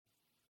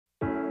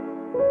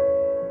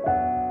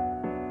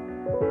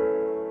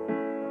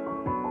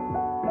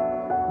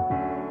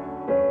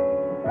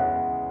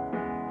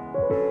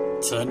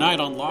Tonight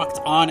on Locked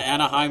On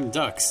Anaheim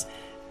Ducks.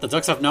 The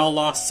Ducks have now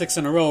lost 6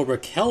 in a row.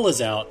 Raquel is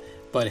out,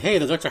 but hey,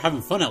 the Ducks are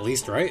having fun at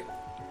least, right?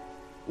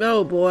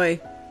 Oh boy.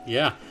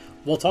 Yeah,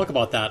 we'll talk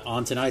about that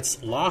on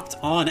tonight's Locked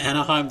On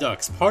Anaheim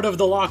Ducks, part of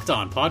the Locked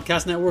On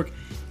Podcast Network,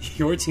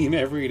 your team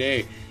every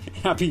day.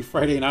 Happy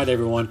Friday night,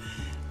 everyone.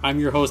 I'm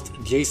your host,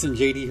 Jason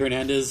J.D.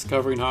 Hernandez,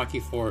 covering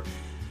hockey for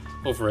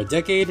over a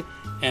decade,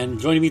 and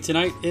joining me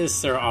tonight is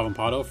Sarah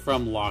Avampato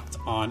from Locked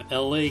On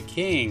LA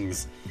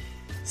Kings.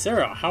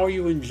 Sarah, how are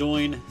you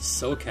enjoying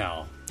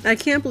SoCal? I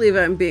can't believe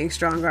I'm being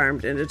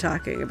strong-armed into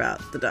talking about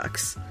the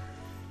Ducks.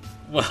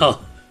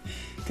 Well,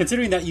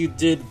 considering that you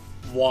did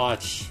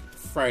watch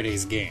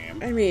Friday's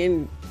game. I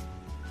mean,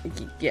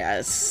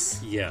 yes.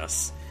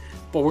 Yes.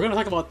 But we're going to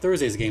talk about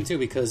Thursday's game, too,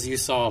 because you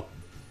saw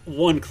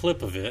one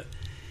clip of it,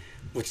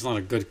 which is not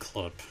a good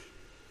clip.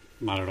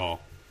 Not at all.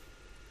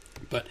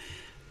 But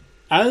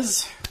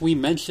as we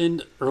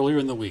mentioned earlier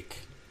in the week,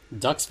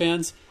 Ducks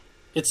fans,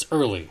 it's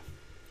early.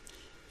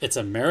 It's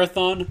a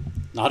marathon,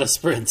 not a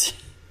sprint.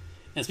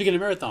 And speaking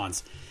of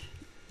marathons,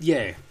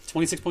 yay,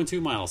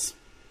 26.2 miles.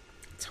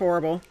 It's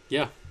horrible.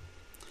 Yeah.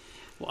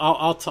 Well,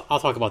 I'll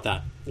talk about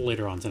that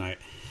later on tonight.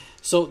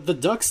 So the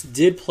Ducks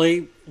did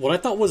play what I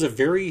thought was a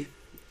very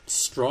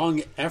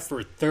strong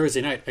effort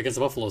Thursday night against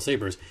the Buffalo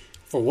Sabres.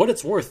 For what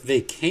it's worth,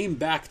 they came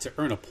back to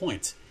earn a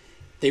point.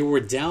 They were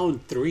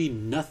down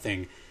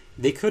 3-0.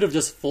 They could have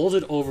just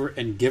folded over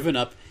and given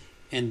up,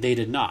 and they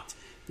did not.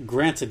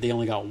 Granted, they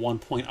only got 1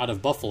 point out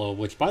of Buffalo,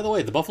 which, by the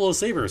way, the Buffalo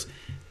Sabres,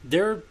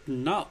 they're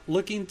not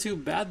looking too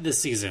bad this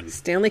season.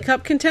 Stanley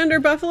Cup contender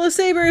Buffalo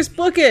Sabres,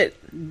 book it.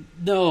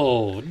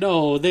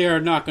 No, they are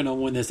not going to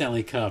win the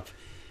Stanley Cup.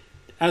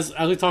 As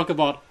we talk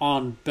about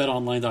on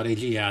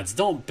betonline.ag ads,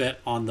 don't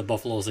bet on the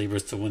Buffalo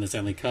Sabres to win the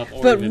Stanley Cup.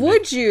 But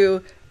would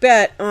you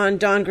bet on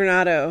Don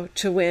Granato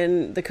to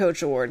win the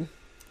Coach Award?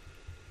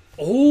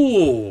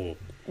 Oh!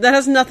 That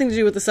has nothing to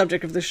do with the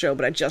subject of the show,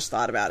 but I just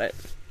thought about it.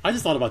 I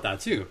just thought about that,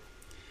 too.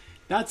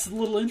 That's a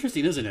little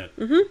interesting, isn't it?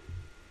 Mm-hmm.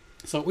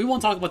 So we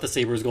won't talk about the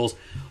Sabres goals.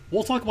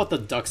 We'll talk about the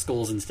Ducks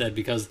goals instead,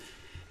 because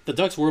the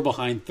Ducks were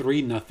behind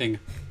 3-0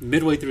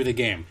 midway through the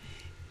game.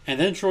 And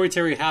then Troy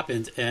Terry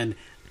happened, and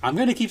I'm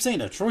going to keep saying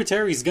that. Troy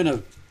Terry's going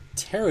to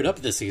tear it up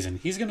this season.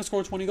 He's going to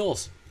score 20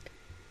 goals.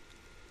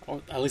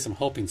 Or at least I'm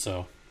hoping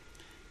so,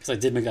 because I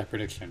did make that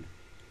prediction.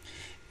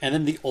 And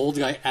then the old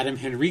guy, Adam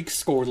Henrique,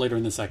 scored later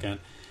in the second.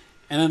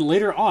 And then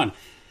later on,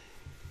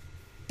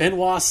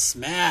 Benoit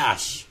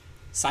smash.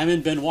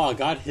 Simon Benoit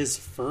got his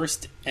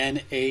first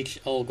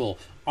NHL goal.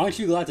 Aren't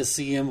you glad to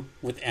see him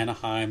with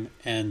Anaheim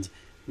and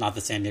not the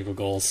San Diego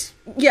Gulls?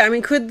 Yeah, I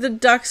mean, could the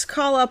Ducks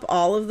call up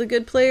all of the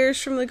good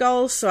players from the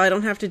Gulls so I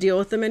don't have to deal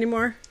with them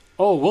anymore?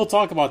 Oh, we'll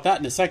talk about that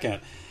in a second.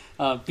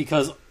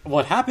 Because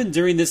what happened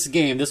during this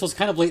game, this was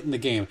kind of late in the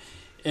game,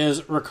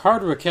 is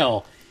Rickard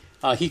Rakell,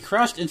 he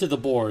crashed into the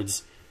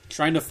boards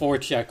trying to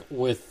forecheck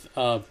with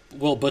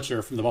Will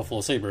Butcher from the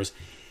Buffalo Sabres.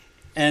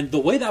 And the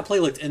way that play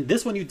looked, and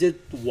this one you did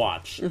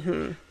watch,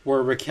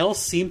 where Rakell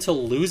seemed to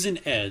lose an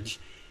edge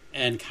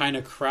and kind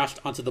of crashed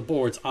onto the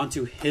boards,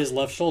 onto his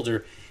left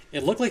shoulder.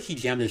 It looked like he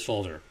jammed his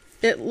shoulder.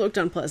 It looked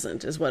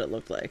unpleasant, is what it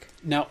looked like.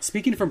 Now,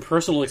 speaking from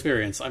personal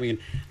experience, I mean,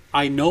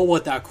 I know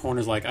what that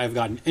corner's like. I've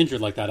gotten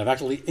injured like that. I've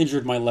actually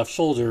injured my left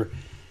shoulder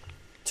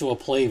to a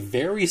play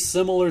very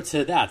similar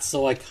to that.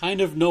 So I kind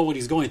of know what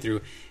he's going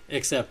through,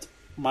 except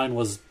mine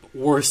was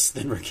worse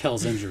than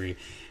Rakell's injury,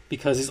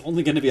 because he's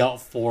only going to be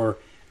out for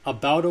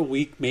about a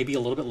week, maybe a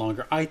little bit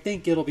longer. I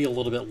think it'll be a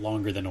little bit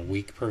longer than a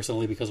week,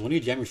 personally, because when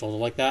you jam your shoulder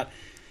like that,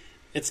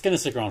 it's going to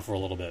stick around for a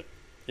little bit,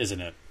 isn't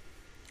it?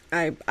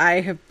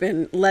 I have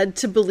been led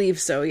to believe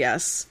so,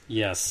 yes.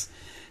 Yes.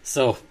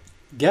 So,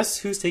 guess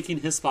who's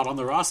taking his spot on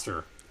the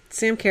roster?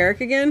 Sam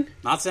Carrick again?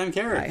 Not Sam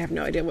Carrick. I have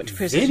no idea which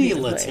position Vinny he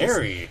plays.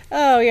 Lettieri.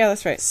 Oh, yeah,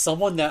 that's right.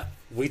 Someone that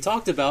we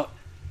talked about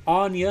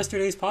on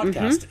yesterday's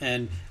podcast,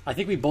 and I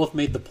think we both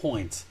made the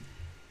point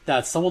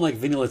that someone like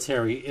Vinny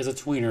Lettieri is a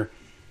tweener.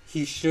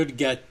 He should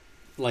get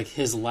like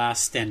his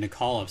last stand to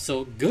call up.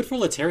 So good for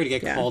Lettieri to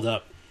get called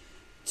up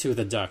to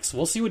the Ducks.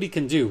 We'll see what he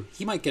can do.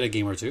 He might get a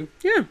game or two.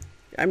 Yeah.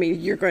 I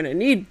mean, you're going to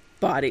need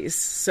bodies,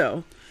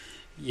 so.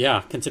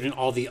 Yeah, considering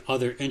all the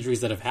other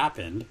injuries that have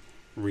happened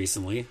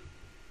recently.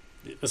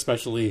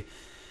 Especially,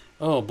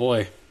 oh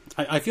boy.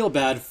 I feel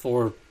bad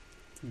for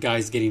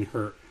guys getting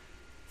hurt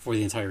for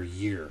the entire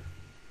year.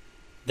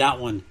 That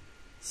one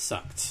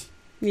sucked.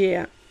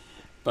 Yeah.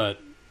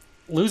 But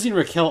losing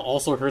Rakell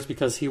also hurts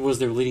because he was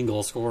their leading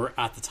goal scorer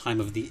at the time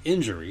of the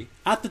injury.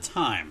 At the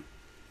time.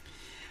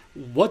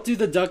 What do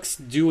the Ducks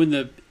do in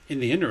the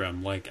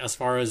interim, like as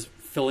far as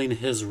filling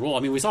his role? I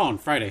mean, we saw on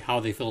Friday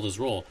how they filled his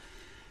role.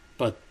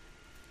 But,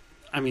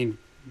 I mean,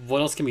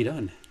 what else can be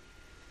done?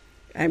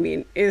 I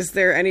mean, is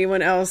there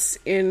anyone else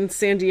in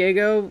San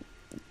Diego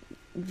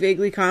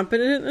vaguely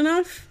competent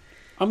enough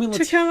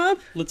to come up?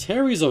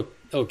 Lettieri's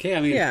okay.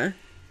 I mean,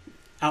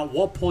 at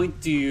what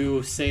point do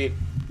you say,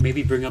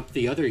 maybe bring up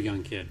the other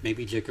young kid,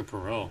 maybe Jacob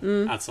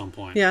Perreault at some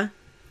point? Yeah.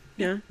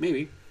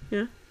 Maybe.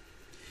 Yeah.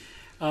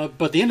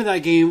 But the end of that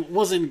game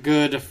wasn't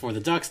good for the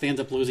Ducks. They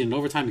ended up losing in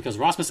overtime because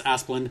Rasmus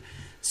Asplund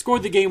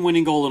scored the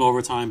game-winning goal in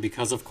overtime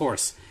because, of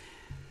course,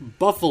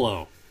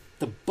 Buffalo,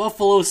 the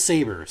Buffalo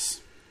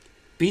Sabres,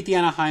 beat the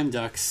Anaheim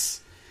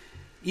Ducks,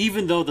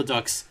 even though the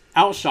Ducks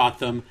outshot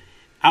them,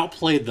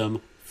 outplayed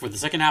them for the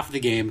second half of the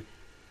game,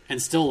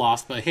 and still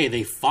lost. But hey,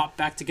 they fought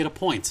back to get a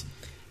point.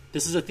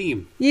 This is a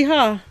theme.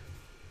 Yeehaw.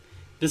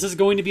 This is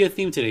going to be a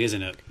theme today,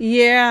 isn't it?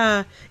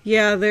 Yeah.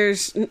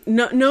 There's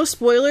no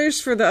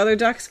spoilers for the other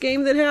Ducks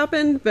game that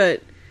happened,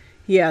 but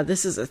yeah,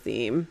 this is a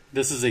theme.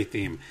 This is a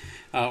theme.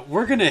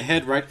 We're going to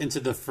head right into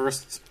the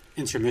first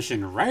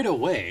intermission right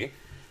away,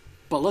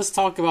 but let's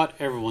talk about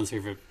everyone's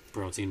favorite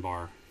protein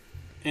bar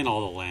in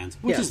all the land,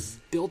 which is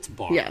Built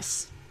Bar.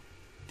 Yes.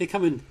 They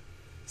come in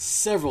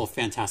several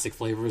fantastic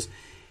flavors,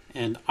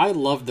 and I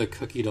love the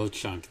cookie dough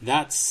chunk.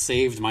 That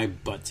saved my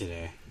butt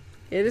today.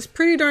 It is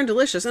pretty darn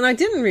delicious. And I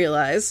didn't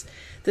realize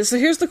this. So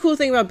here's the cool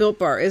thing about Built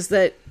Bar is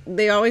that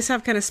they always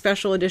have kind of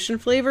special edition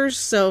flavors.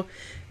 So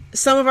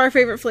some of our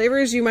favorite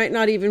flavors you might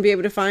not even be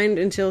able to find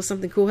until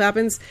something cool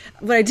happens.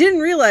 What I didn't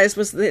realize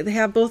was that they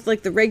have both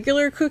like the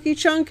regular cookie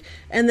chunk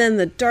and then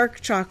the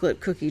dark chocolate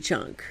cookie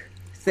chunk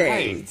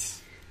thing. Right.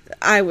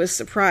 I was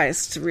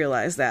surprised to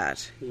realize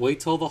that.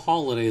 Wait till the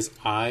holidays.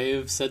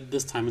 I've said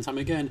this time and time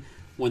again,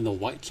 when the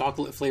white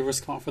chocolate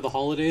flavors come out for the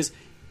holidays,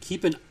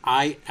 keep an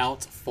eye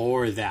out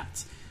for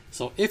that.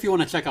 So if you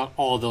want to check out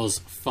all those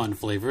fun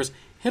flavors,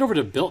 head over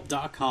to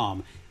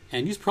Built.com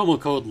and use promo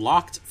code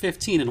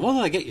LOCKED15. And what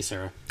will that get you,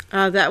 Sarah?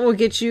 That will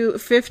get you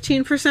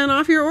 15%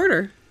 off your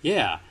order.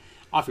 Yeah,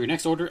 off your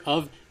next order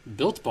of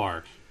Built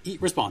Bar. Eat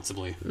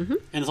responsibly. Mm-hmm.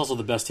 And it's also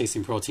the best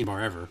tasting protein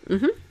bar ever.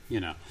 Mm-hmm. You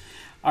know.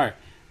 All right,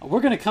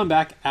 we're going to come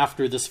back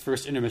after this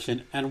first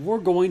intermission, and we're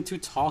going to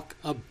talk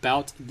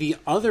about the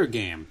other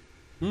game.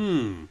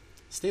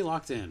 Stay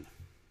locked in.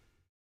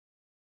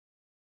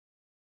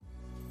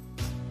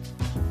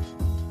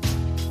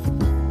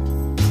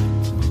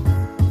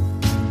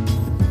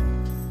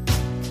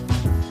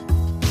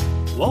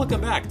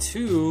 Welcome back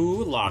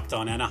to Locked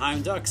on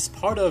Anaheim Ducks,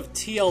 part of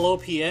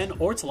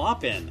TLOPN or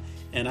Tlopin.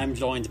 And I'm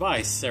joined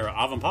by Sarah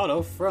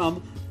Avampado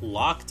from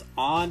Locked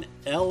on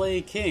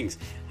LA Kings.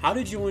 How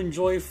did you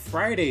enjoy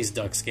Friday's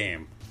Ducks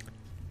game?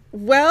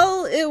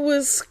 Well, it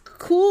was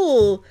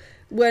cool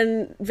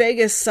when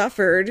Vegas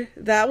suffered.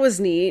 That was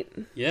neat.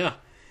 Yeah.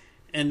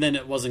 And then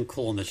it wasn't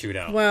cool in the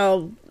shootout.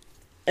 Well,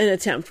 an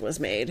attempt was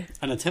made.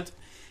 An attempt?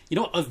 You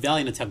know, a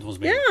valiant attempt was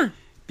made. Yeah.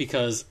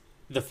 Because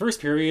the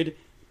first period,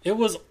 it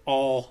was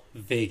all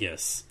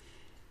Vegas.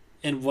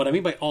 And what I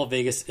mean by all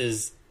Vegas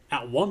is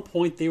at one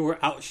point they were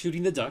out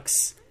shooting the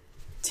Ducks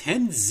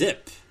 10-0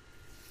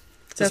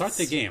 to start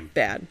the game.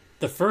 Bad.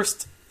 The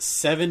first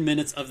 7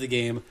 minutes of the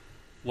game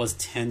was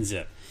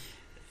 10-0.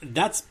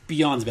 That's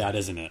beyond bad,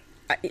 isn't it?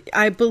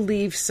 I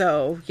believe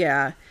so,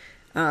 yeah.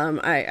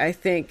 I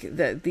think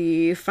that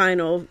the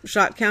final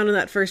shot count in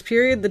that first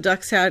period, the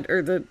Ducks had,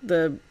 or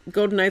the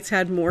Golden Knights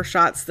had more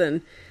shots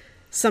than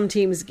some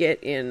teams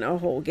get in a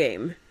whole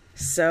game.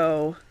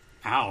 So,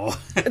 ow.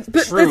 But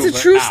that's a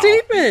true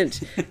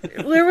statement.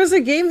 There was a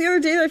game the other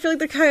day that I feel like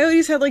the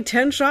Coyotes had like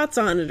 10 shots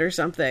on it or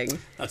something.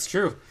 That's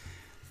true.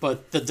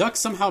 But the Ducks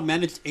somehow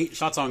managed 8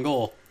 shots on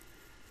goal.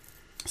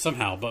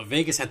 Somehow. But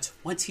Vegas had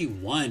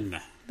 21.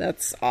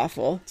 That's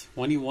awful.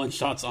 21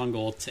 shots on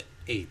goal to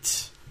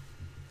 8.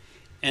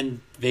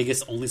 And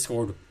Vegas only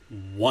scored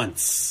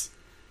once.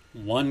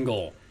 1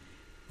 goal.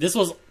 This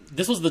was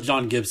the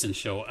John Gibson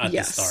show at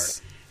the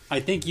start. I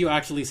think you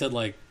actually said,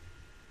 like,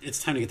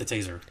 it's time to get the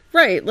taser.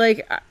 Right.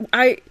 Like,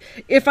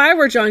 if I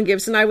were John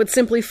Gibson, I would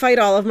simply fight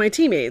all of my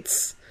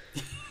teammates.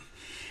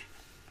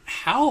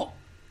 How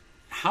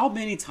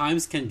many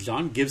times can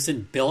John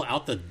Gibson bail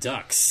out the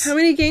Ducks? How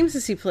many games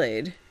has he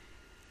played?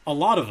 A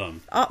lot of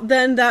them.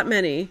 Then that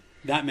many.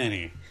 That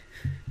many.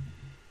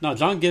 No,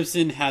 John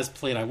Gibson has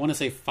played, I want to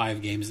say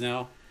 5 games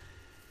now.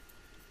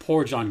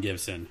 Poor John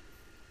Gibson.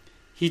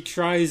 He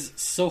tries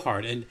so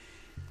hard. And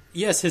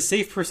yes, his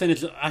save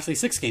percentage, actually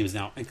 6 games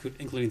now,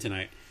 including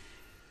tonight.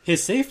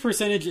 His save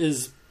percentage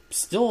is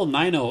still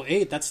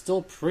 .908. That's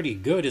still pretty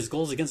good. His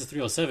goals against a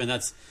 .307.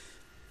 That's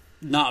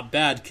not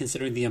bad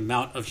considering the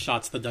amount of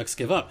shots the Ducks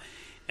give up.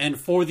 And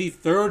for the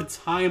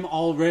 3rd time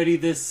already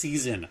this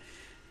season,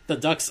 the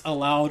Ducks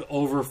allowed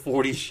over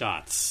 40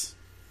 shots.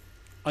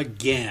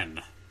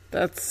 Again.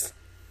 That's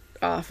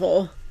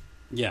awful.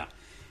 Yeah.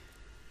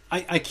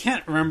 I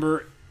can't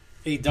remember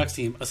a Ducks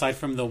team, aside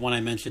from the one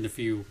I mentioned a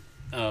few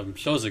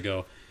shows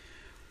ago,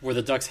 where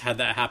the Ducks had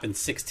that happen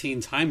 16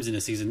 times in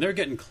a season. They're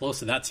getting close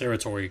to that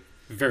territory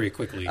very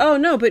quickly. Oh,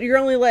 no, but you're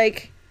only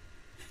like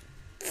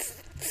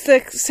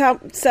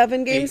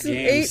 7 games in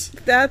 8?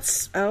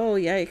 That's, oh,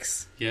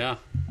 yikes. Yeah.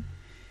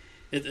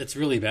 It's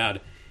really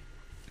bad.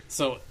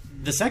 So,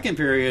 the second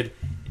period,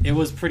 it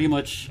was pretty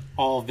much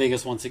all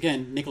Vegas once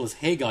again. Nicholas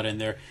Hay got in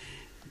there.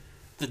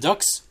 The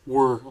Ducks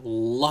were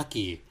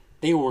lucky.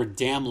 They were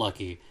damn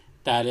lucky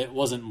that it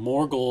wasn't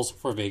more goals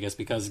for Vegas,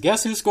 because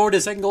guess who scored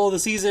his second goal of the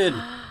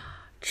season?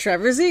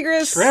 Trevor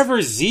Zegras. Trevor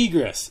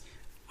Zegras.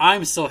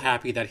 I'm so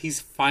happy that he's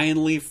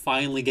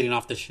finally getting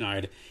off the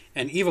schneid,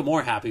 and even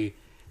more happy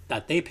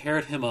that they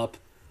paired him up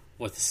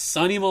with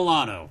Sonny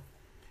Milano.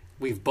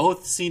 We've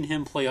both seen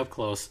him play up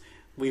close.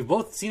 We've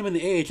both seen him in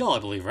the AHL, I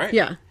believe, right?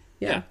 Yeah.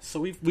 So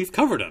we've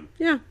covered him.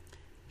 Yeah.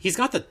 He's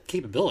got the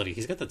capability.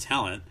 He's got the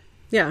talent.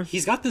 Yeah.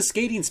 He's got the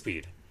skating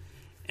speed.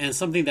 And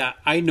something that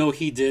I know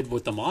he did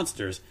with the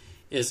Monsters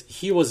is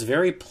he was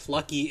very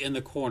plucky in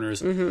the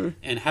corners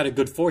and had a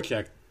good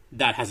forecheck.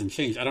 That hasn't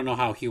changed. I don't know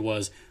how he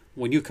was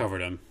when you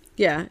covered him.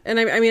 Yeah, and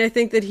I mean, I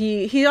think that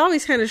he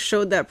always kind of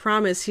showed that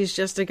promise. He's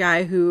just a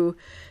guy who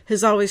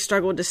has always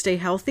struggled to stay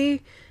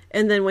healthy.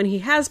 And then when he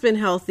has been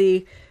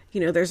healthy,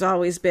 there's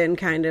always been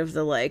kind of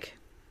the, like,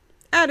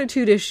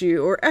 attitude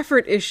issue or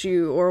effort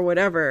issue or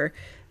whatever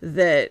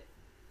that,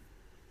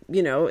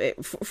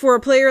 for a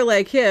player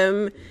like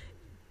him,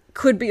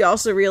 could be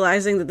also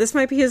realizing that this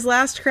might be his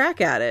last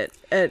crack at it,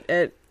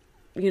 at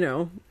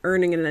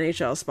earning an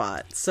NHL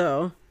spot.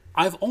 So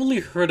I've only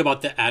heard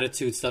about the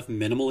attitude stuff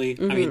minimally.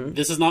 I mean,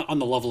 this is not on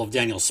the level of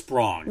Daniel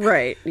Sprong.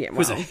 Right. Yeah.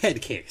 Who's a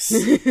head case.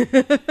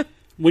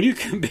 When you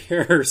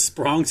compare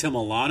Sprong to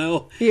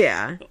Milano,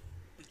 yeah,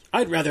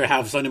 I'd rather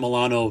have Sonny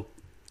Milano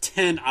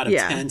 10 out of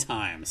 10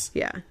 times.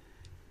 Yeah.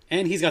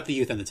 And he's got the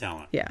youth and the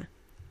talent. Yeah.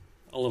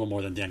 A little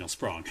more than Daniel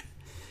Sprong.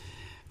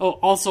 Oh,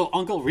 also,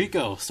 Uncle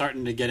Rico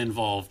starting to get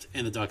involved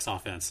in the Ducks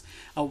offense.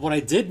 What I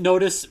did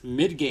notice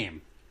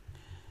mid-game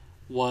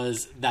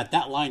was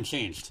that line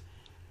changed.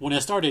 When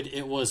it started,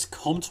 it was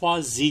Comtois,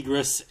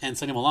 Zegras, and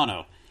Sonny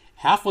Milano.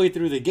 Halfway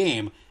through the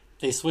game,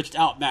 they switched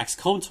out Max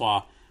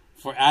Comtois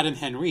for Adam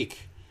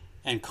Henrique.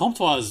 And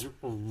Comtois has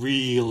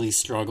really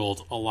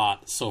struggled a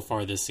lot so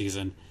far this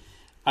season.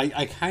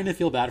 I kind of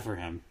feel bad for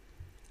him.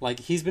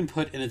 Like, he's been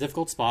put in a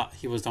difficult spot.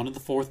 He was down to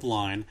the fourth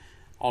line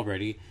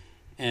already.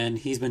 And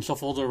he's been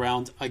shuffled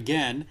around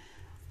again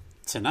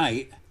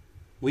tonight.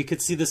 We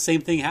could see the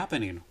same thing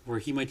happening, where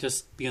he might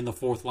just be on the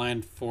fourth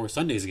line for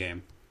Sunday's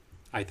game,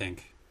 I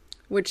think.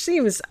 Which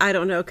seems, I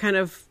don't know, kind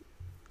of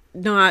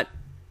not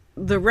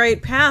the right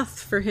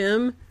path for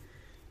him.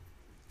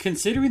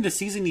 Considering the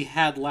season he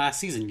had last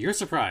season, you're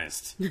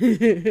surprised.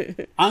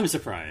 I'm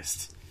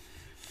surprised.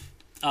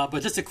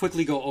 But just to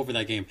quickly go over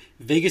that game,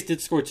 Vegas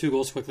did score 2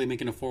 goals quickly,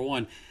 making it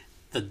 4-1.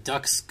 The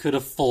Ducks could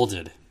have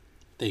folded.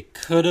 They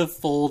could have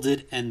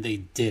folded, and they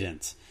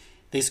didn't.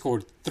 They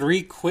scored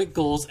 3 quick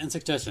goals in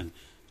succession.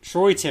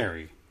 Troy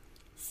Terry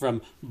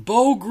from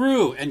Bo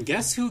Grew. And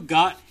guess who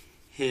got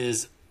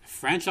his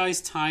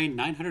franchise-tying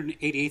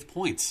 988th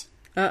points?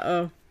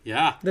 Uh-oh.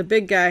 Yeah. The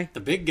big guy. The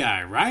big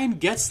guy. Ryan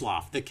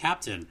Getzlaf, the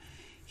captain.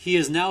 He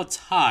is now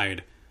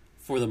tied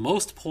for the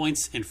most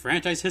points in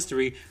franchise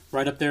history,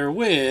 right up there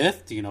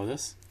with, do you know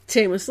this?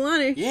 Teemu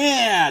Selanne.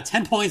 Yeah,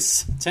 10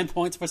 points. 10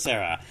 points for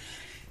Sarah.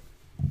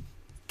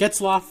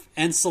 Getzlaf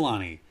and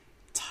Selanne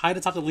tied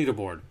atop the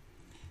leaderboard.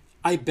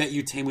 I bet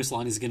you Teemu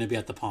Selanne is going to be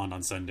at the pond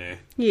on Sunday.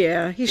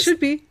 Yeah, he should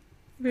be.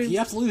 He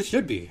absolutely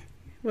should be.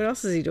 What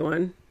else is he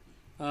doing?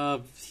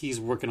 He's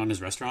working on his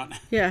restaurant.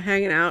 Yeah,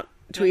 hanging out,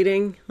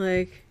 tweeting,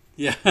 like...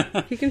 Yeah.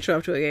 He can show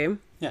up to a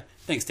game. Yeah,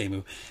 thanks,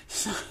 Teemu.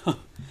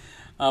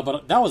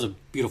 But that was a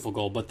beautiful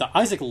goal. But the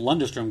Isaac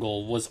Lundestrom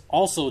goal was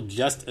also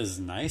just as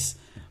nice.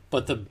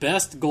 But the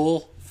best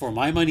goal, for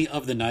my money,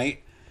 of the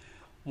night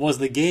was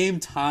the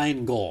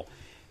game-tying goal.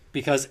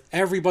 Because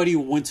everybody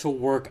went to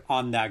work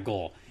on that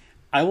goal.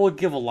 I will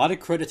give a lot of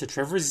credit to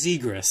Trevor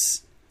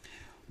Zegras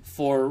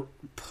for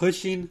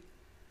pushing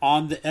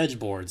on the edge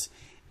boards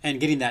and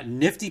getting that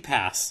nifty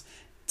pass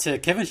to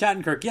Kevin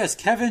Shattenkirk. Yes,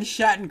 Kevin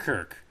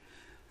Shattenkirk,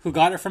 who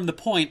got it from the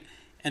point,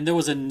 and there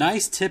was a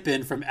nice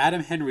tip-in from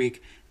Adam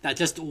Henrique that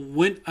just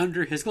went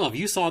under his glove.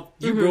 You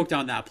broke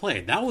down that play.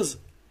 That was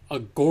a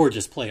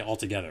gorgeous play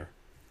altogether.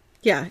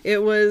 Yeah, it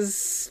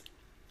was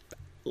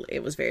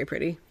very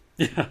pretty.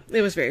 Yeah.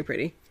 It was very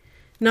pretty.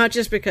 Not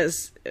just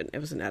because it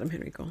was an Adam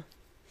Henrique goal.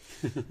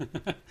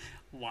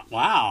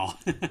 Wow.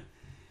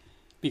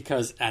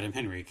 Because Adam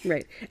Henrique.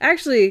 Right.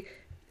 Actually,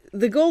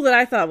 the goal that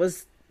I thought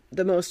was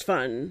the most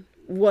fun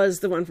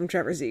was the one from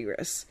Trevor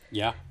Zegras.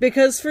 Yeah.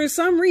 Because for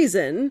some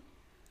reason,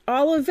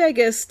 all of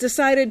Vegas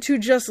decided to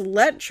just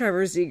let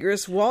Trevor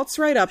Zegras waltz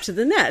right up to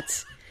the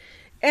net.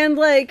 And,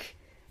 like,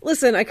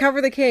 listen, I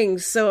cover the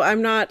Kings, so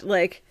I'm not,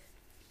 like...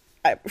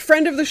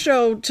 friend of the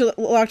show to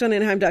Locked on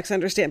Anaheim Ducks,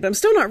 understand, but I'm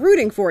still not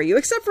rooting for you,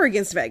 except for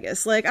against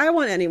Vegas. Like, I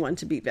want anyone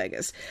to beat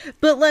Vegas.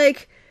 But,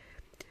 like,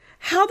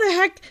 how the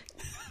heck...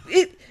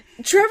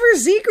 Trevor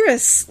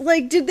Zegras,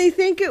 like, who did they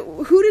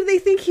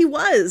think he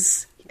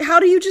was? How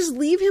do you just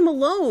leave him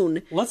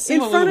alone? Let's see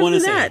in what front we of want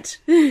the to net?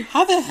 say.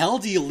 How the hell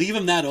do you leave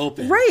him that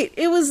open? Right.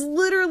 It was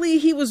literally,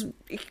 he was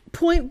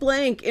point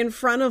blank in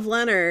front of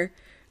Leonard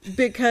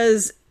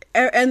because...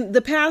 And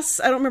the pass,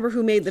 I don't remember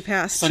who made the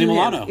pass. Sonny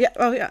Milano. Yeah.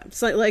 Oh, yeah.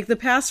 So, like, the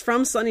pass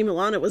from Sonny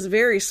Milano was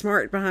very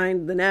smart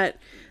behind the net.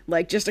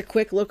 Like, just a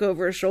quick look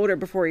over his shoulder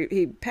before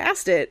he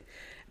passed it.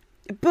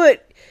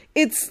 But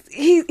it's...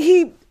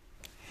 He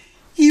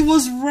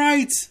was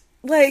right.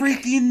 Like...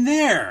 freaking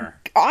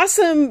there.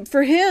 Awesome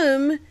for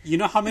him. You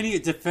know how many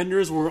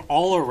defenders were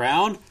all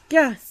around?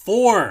 Yeah.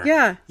 4.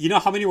 Yeah. You know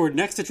how many were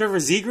next to Trevor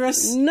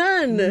Zegras?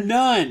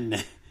 None.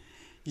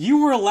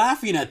 You were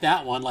laughing at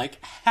that one, like,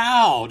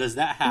 how does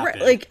that happen?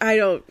 Right, like, I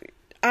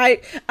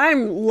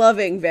I'm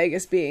loving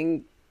Vegas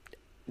being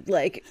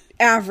like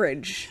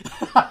average.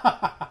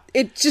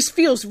 It just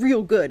feels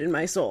real good in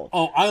my soul.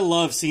 Oh, I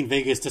love seeing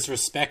Vegas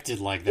disrespected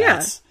like that.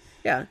 Yeah.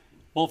 Yeah.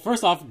 Well,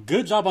 first off,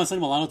 good job on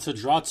Sonny Milano to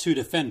draw 2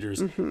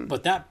 defenders,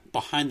 but that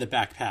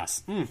behind-the-back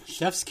pass,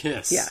 chef's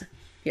kiss. Yeah.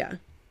 Yeah.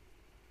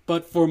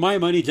 But for my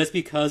money, just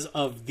because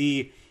of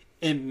the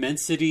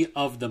immensity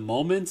of the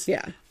moment,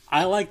 Yeah.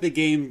 I like the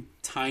game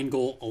tying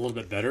goal a little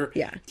bit better.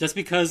 Yeah. Just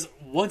because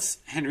once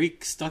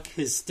Henrique stuck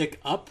his stick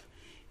up,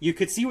 you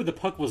could see where the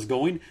puck was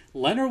going.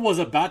 Leonard was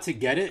about to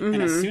get it,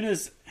 and as soon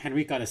as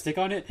Henrique got a stick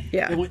on it,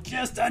 Yeah. it went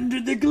just under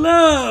the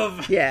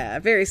glove. Yeah.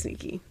 Very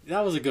sneaky.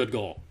 That was a good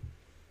goal.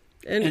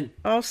 And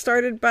all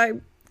started by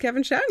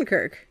Kevin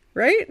Shattenkirk,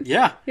 right?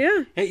 Yeah.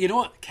 Yeah. Hey, you know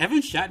what?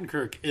 Kevin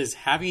Shattenkirk is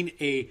having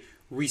a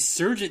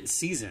resurgent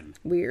season.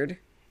 Weird.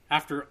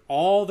 After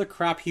all the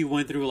crap he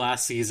went through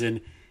last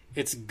season,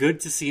 it's good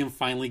to see him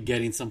finally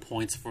getting some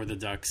points for the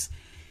Ducks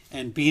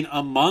and being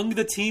among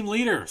the team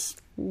leaders.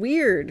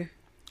 Weird.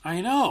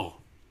 I know.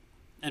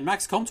 And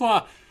Max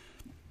Comtois,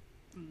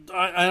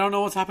 I don't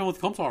know what's happening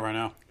with Comtois right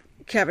now.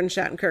 Kevin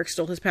Shattenkirk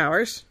stole his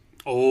powers.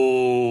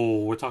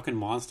 Oh, we're talking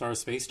Monstar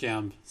Space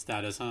Jam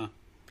status, huh?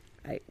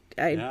 I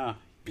Yeah.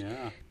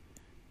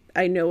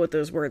 I know what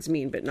those words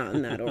mean, but not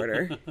in that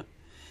order.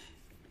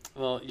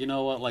 Well, you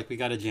know what? Like, we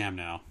got a jam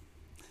now.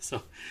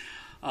 So,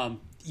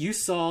 you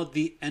saw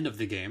the end of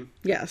the game.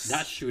 Yes.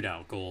 That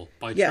shootout goal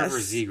by Yes. Trevor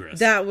Zegras.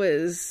 That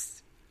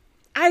was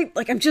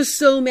I'm just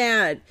so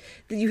mad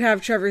that you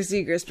have Trevor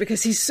Zegras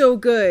because he's so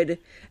good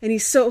and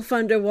he's so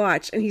fun to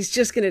watch and he's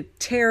just going to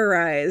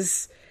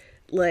terrorize.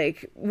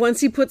 Like, once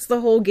he puts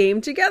the whole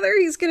game together,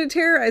 he's going to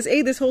terrorize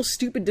this whole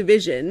stupid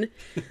division.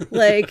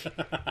 Like,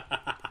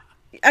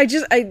 I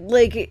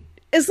like,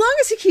 as long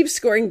as he keeps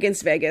scoring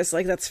against Vegas,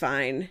 like, that's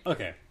fine.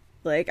 Okay.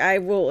 Like, I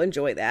will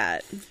enjoy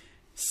that.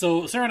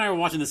 So Sarah and I were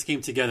watching this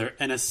game together,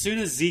 and as soon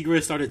as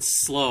Zegras started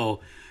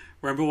slow,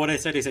 remember what I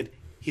said? He said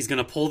he's going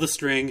to pull the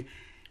string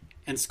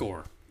and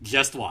score.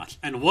 Just watch.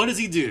 And what does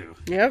he do?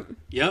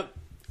 Yep.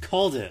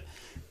 Called it.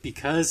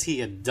 Because he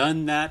had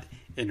done that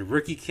in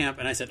rookie camp,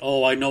 and I said,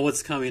 oh, I know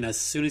what's coming as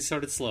soon as he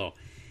started slow.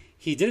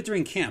 He did it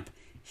during camp.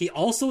 He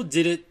also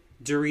did it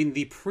during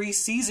the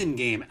preseason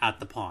game at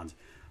the Pond,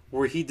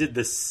 where he did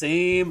the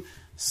same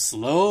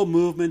slow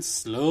movement,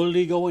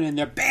 slowly going in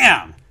there.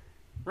 Bam!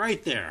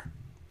 Right there.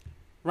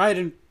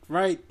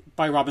 Right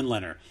by Robin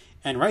Leonard.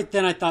 And right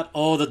then I thought,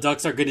 oh, the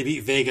Ducks are going to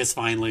beat Vegas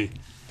finally.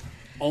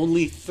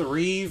 Only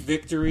 3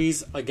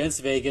 victories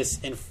against Vegas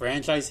in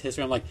franchise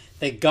history. I'm like,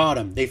 they got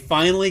him. They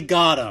finally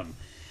got him.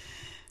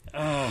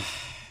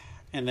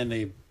 And then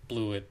they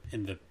blew it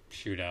in the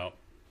shootout.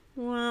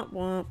 Wah,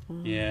 wah,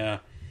 wah. Yeah.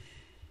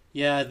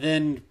 Yeah,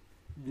 then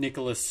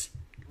Nicholas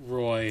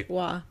Roy.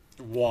 Wah.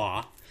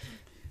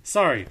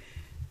 Sorry.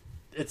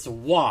 It's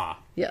Wah.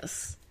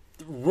 Yes.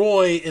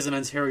 Roy is an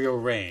Ontario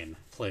Reign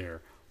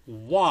player.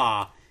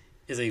 Wah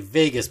is a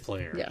Vegas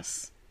player.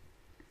 Yes.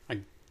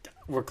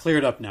 We're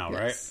cleared up now,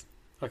 Yes.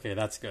 right? Okay,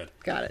 that's good.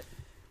 Got it.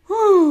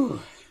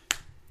 Whew.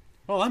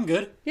 Well, I'm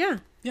good. Yeah.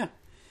 Yeah.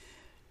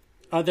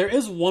 There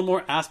is one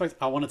more aspect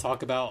I want to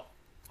talk about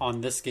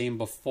on this game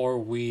before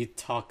we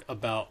talk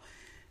about,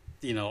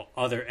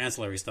 other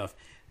ancillary stuff.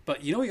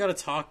 But we got to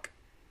talk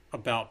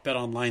about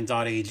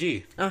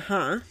betonline.ag.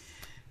 Uh-huh.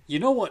 You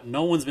know what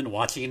no one's been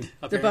watching,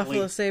 apparently? The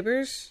Buffalo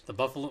Sabres?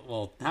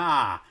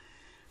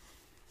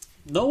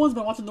 No one's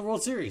been watching the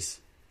World Series.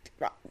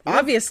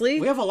 Obviously.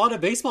 We have a lot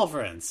of baseball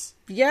friends.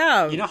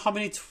 Yeah. You know how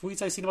many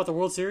tweets I've seen about the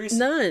World Series?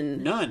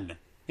 None.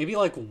 Maybe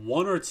like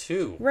 1 or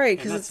 2. Right,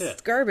 because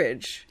it's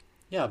garbage.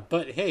 Yeah,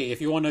 but hey, if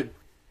you want to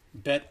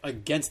bet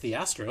against the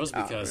Astros,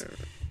 because,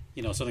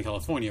 Southern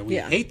California, we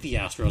hate the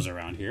Astros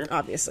around here.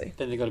 Obviously.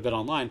 Then they go to Bet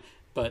Online.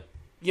 But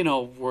you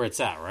know where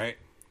it's at, right?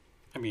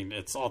 I mean,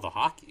 it's all the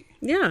hockey.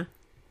 Yeah.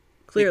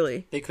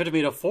 Clearly. They could have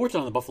made a fortune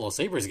on the Buffalo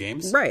Sabres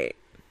games. Right.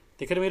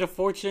 They could have made a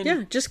fortune.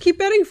 Yeah, just keep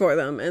betting for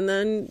them, and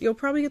then you'll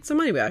probably get some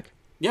money back.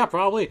 Yeah,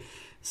 probably.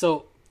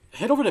 So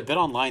head over to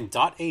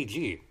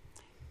betonline.ag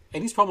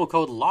and use promo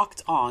code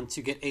LOCKEDON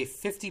to get a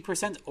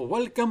 50%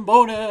 welcome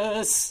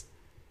bonus.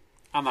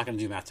 I'm not going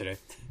to do math today.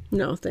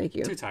 No, thank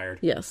you. Too tired.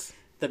 Yes.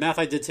 The math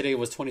I did today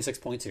was 26.2.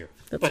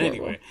 That's but horrible.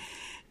 anyway,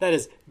 that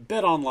is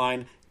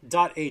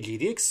betonline.ag,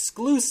 the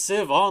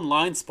exclusive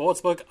online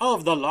sportsbook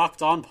of the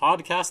Locked On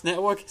Podcast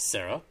Network.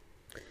 Sarah?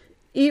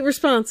 Eat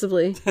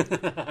responsibly.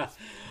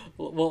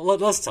 Well,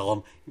 let's tell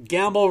them.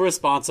 Gamble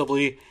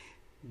responsibly.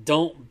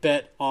 Don't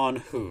bet on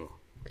who?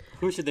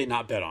 Who should they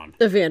not bet on?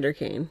 Evander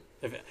Kane.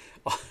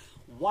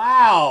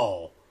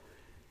 Wow.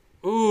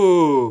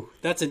 Ooh,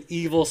 that's an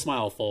evil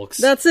smile, folks.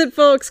 That's it,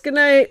 folks. Good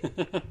night.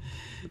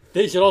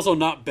 They should also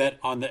not bet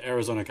on the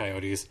Arizona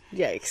Coyotes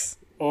Yikes.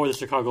 or the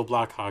Chicago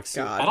Blackhawks.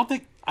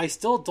 God. I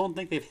still don't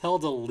think they've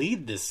held a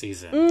lead this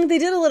season. They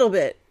did a little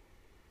bit.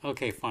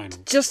 Okay, fine.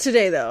 Just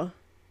today, though.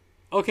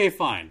 Okay,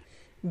 fine.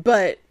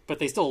 But But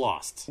they still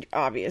lost,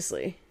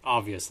 obviously.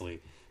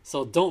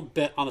 So don't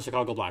bet on the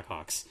Chicago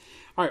Blackhawks.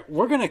 All right,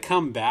 we're going to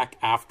come back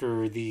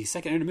after the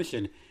second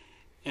intermission,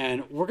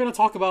 and we're going to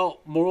talk about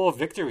moral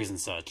victories and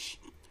such.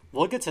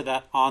 We'll get to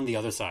that on the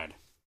other side.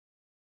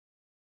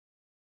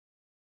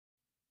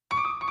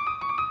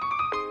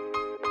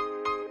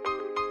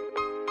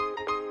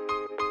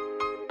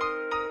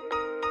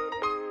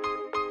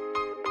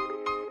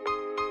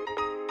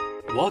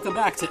 Welcome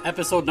back to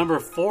episode number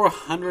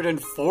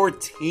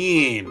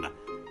 414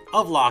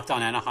 of Locked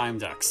On Anaheim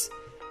Ducks.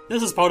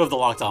 This is part of the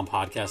Locked On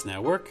Podcast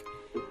Network.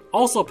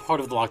 Also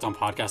part of the Locked On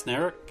Podcast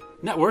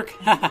Network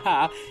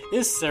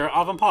is Sarah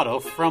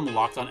Avampado from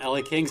Locked On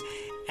LA Kings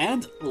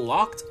and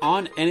Locked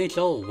On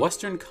NHL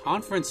Western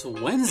Conference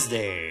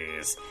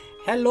Wednesdays.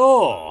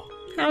 Hello.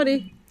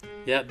 Howdy.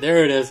 Yeah,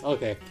 there it is.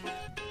 Okay.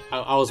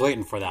 I was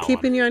waiting for that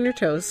Keeping you on your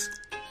toes.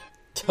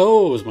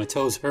 Toes. My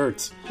toes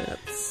hurt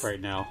That's... right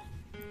now.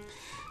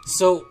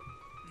 So,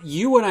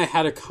 you and I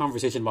had a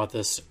conversation about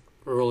this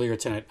earlier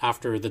tonight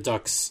after the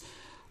Ducks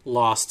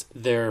lost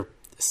their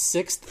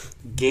 6th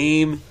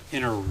game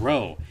in a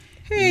row.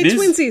 Hey,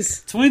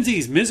 twinsies.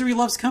 Twinsies. Misery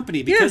loves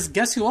company because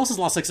guess who else has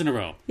lost 6 in a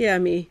row? Yeah,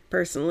 me,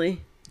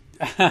 personally.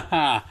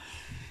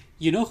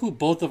 You know who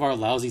both of our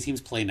lousy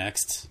teams play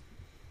next?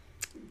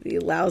 The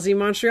lousy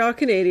Montreal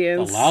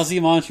Canadiens. The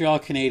lousy Montreal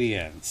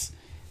Canadiens.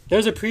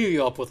 There's a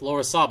preview up with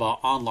Laura Saba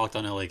on Locked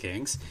On LA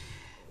Kings.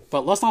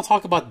 But let's not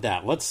talk about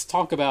that. Let's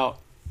talk about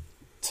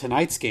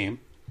tonight's game.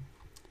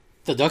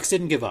 The Ducks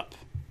didn't give up.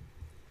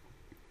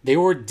 They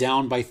were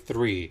down by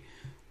 3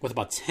 with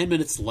about 10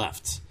 minutes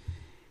left.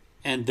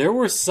 And there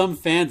were some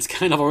fans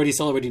kind of already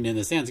celebrating in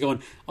the stands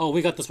going, oh,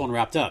 we got this one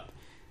wrapped up.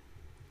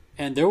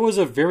 And there was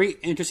a very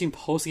interesting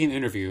post-game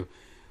interview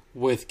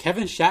with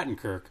Kevin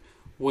Shattenkirk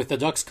with the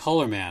Ducks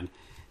color man,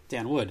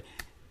 Dan Wood.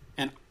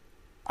 And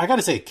I got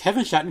to say,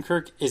 Kevin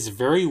Shattenkirk is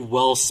very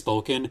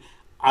well-spoken.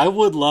 I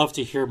would love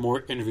to hear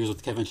more interviews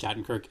with Kevin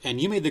Shattenkirk,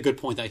 and you made the good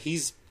point that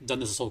he's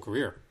done this his whole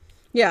career.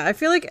 Yeah, I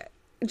feel like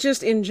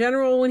just in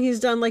general when he's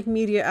done like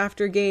media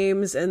after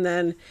games, and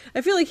then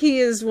I feel like he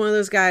is one of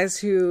those guys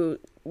who,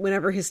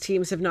 whenever his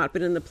teams have not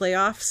been in the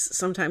playoffs,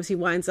 sometimes he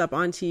winds up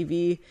on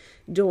TV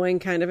doing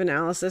kind of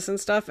analysis and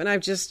stuff, and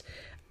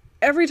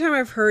every time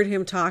I've heard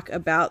him talk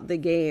about the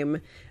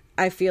game,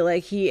 I feel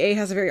like he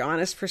has a very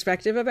honest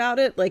perspective about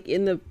it. Like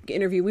in the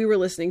interview we were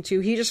listening to,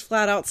 he just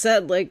flat out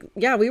said, like,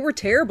 yeah, we were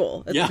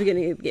terrible at the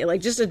beginning of the game.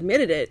 Like, just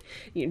admitted it.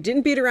 You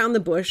didn't beat around the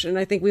bush. And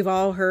I think we've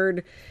all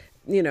heard,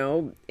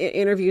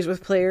 interviews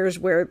with players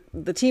where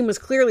the team was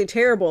clearly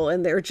terrible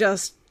and they're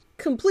just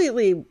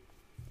completely,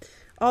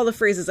 all the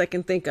phrases I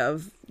can think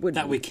of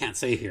that we can't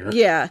say here.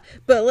 Yeah.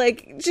 But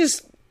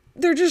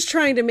they're just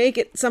trying to make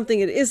it something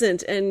it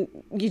isn't. And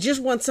you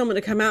just want someone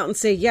to come out and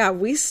say, yeah,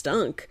 we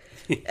stunk.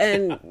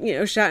 And,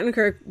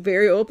 Shattenkirk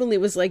very openly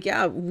was like,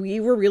 yeah, we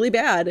were really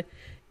bad,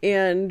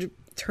 and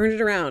turned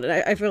it around. And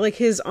I feel like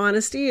his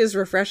honesty is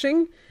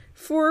refreshing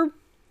for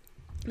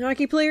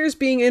hockey players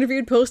being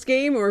interviewed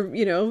post-game or,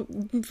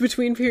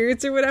 between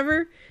periods or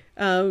whatever.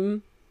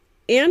 And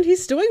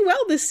he's doing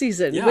well this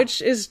season,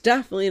 which is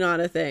definitely not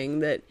a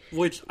thing that...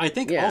 Which I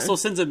think also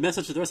sends a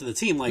message to the rest of the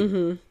team, like,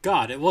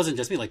 God, it wasn't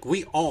just me. Like,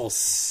 we all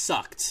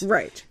sucked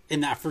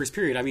in that first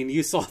period. I mean,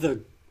 you saw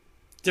the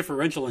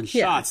differential in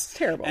shots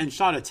terrible. And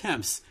shot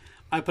attempts.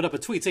 I put up a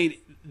tweet saying,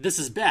 this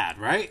is bad,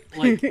 right?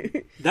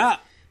 Like,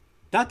 that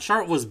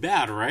chart was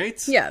bad,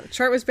 right? Yeah, the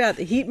chart was bad.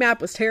 The heat map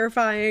was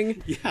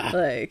terrifying. Yeah.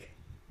 Like,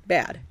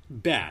 bad.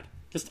 Bad.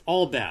 Just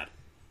all bad.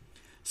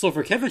 So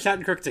for Kevin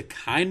Shattenkirk to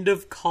kind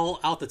of call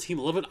out the team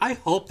a little bit, I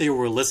hope they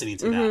were listening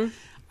to that.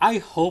 I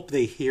hope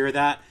they hear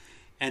that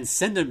and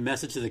send a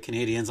message to the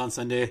Canadiens on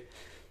Sunday,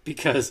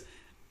 because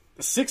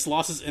 6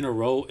 losses in a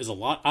row is a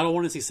lot. I don't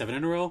want to see 7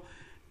 in a row,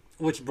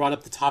 which brought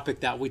up the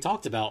topic that we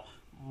talked about,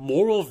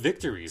 moral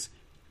victories.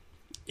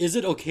 Is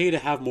it okay to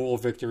have moral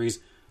victories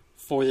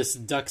for this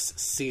Ducks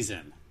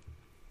season?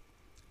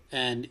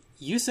 And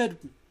you said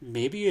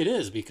maybe it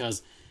is,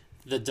 because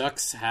the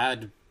Ducks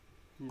had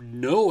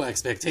no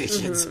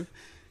expectations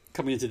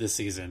coming into this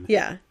season.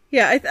 Yeah.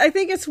 Yeah, I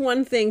think it's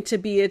one thing to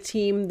be a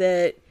team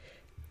that,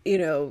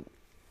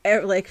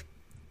 like,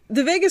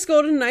 the Vegas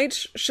Golden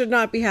Knights should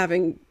not be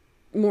having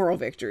moral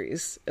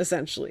victories,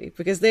 essentially,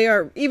 because they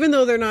are, even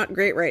though they're not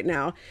great right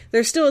now,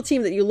 they're still a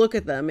team that you look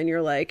at them and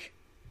you're like,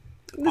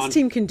 this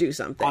team can do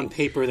something. On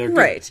paper, they're good.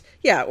 Right.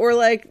 Yeah, or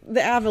like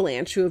the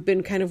Avalanche, who have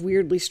been kind of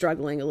weirdly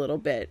struggling a little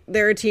bit.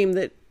 They're a team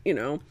that,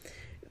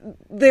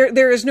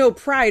 there is no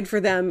pride for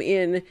them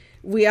in,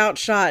 we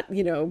outshot,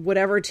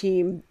 whatever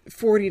team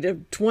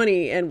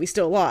 40-20 and we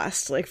still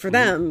lost. Like, for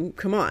them,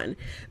 come on.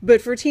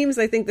 But for teams,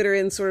 I think, that are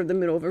in sort of the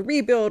middle of a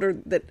rebuild or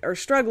that are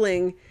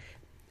struggling,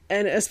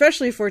 and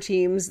especially for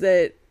teams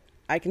that,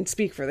 I can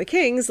speak for the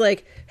Kings,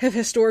 like, have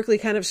historically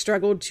kind of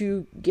struggled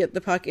to get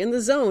the puck in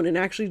the zone and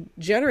actually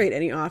generate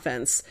any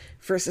offense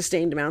for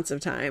sustained amounts of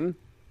time.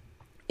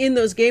 In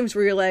those games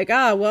where you're like,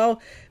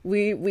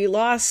 we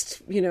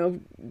lost,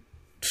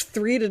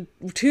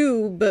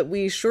 3-2, but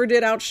we sure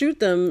did outshoot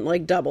them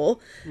like double.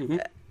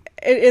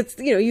 It's,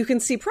 you can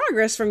see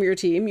progress from your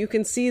team. You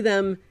can see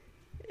them,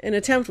 an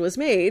attempt was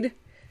made.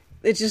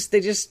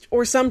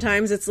 Or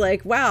sometimes it's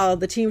like, wow,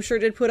 the team sure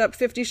did put up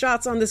 50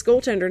 shots on this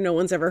goaltender no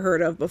one's ever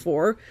heard of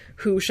before,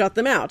 who shut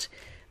them out.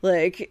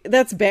 Like,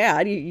 that's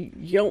bad. You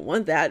don't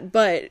want that,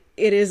 but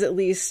it is at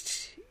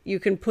least you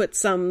can put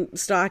some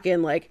stock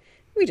in, like,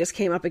 we just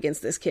came up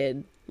against this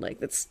kid, like,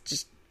 that's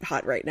just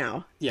hot right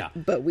now. Yeah.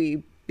 But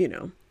we, you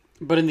know.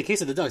 But in the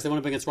case of the Ducks, they went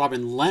up against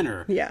Robin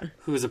Lehner, Yeah.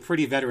 who is a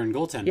pretty veteran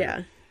goaltender.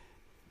 Yeah.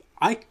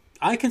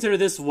 I consider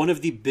this one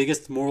of the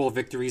biggest moral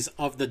victories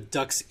of the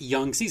Ducks'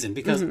 young season,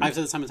 because I've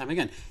said this time and time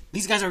again,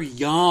 these guys are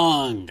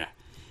young.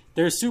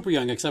 They're super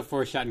young, except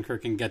for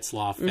Shattenkirk and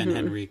Getzlaff and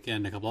Henrik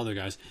and a couple other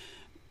guys.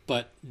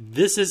 But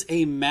this is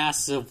a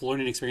massive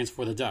learning experience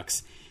for the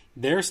Ducks.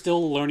 They're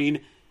still learning,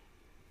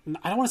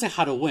 I don't want to say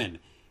how to win.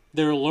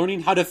 They're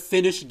learning how to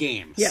finish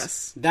games.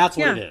 Yes. That's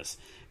what it is.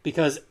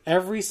 Because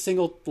every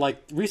single,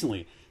 like,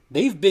 recently,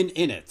 they've been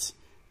in it.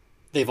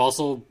 They've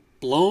also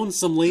blown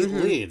some late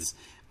leads.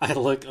 I'm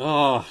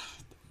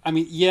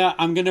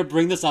going to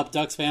bring this up,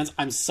 Ducks fans.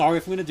 I'm sorry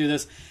if I'm going to do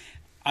this.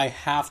 I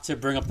have to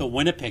bring up the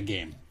Winnipeg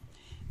game.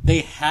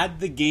 They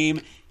had the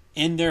game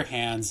in their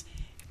hands,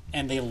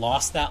 and they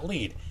lost that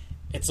lead.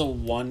 It's a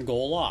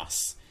 1-goal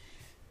loss.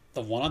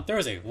 The one on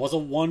Thursday was a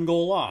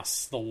 1-goal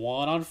loss. The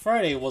one on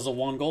Friday was a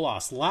 1-goal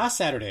loss. Last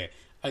Saturday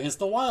against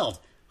the Wild,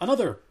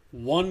 another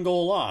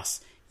 1-goal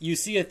loss. You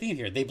see a theme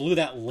here. They blew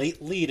that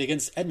late lead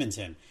against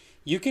Edmonton.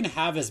 You can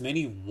have as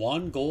many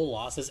 1-goal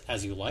losses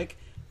as you like.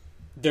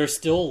 They're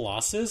still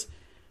losses,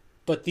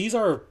 but these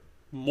are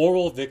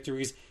moral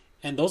victories,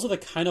 and those are the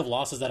kind of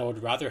losses that I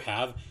would rather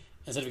have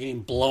instead of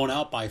getting blown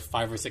out by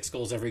 5 or 6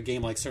 goals every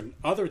game like certain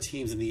other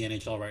teams in the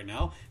NHL right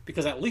now,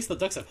 because at least the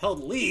Ducks have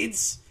held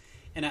leads,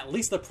 and at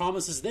least the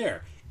promise is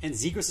there. And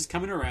Zegras is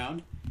coming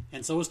around,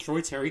 and so is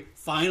Troy Terry,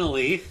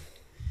 finally,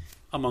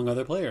 among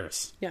other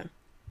players. Yeah.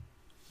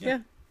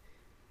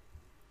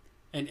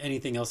 And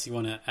anything else you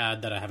want to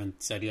add that I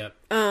haven't said yet?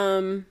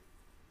 No.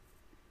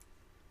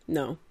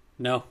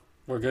 No?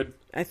 We're good?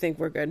 I think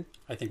we're good.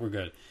 I think we're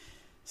good.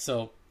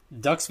 So,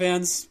 Ducks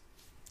fans,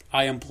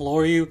 I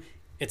implore you,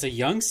 it's a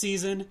young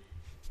season.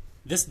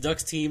 This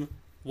Ducks team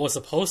was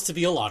supposed to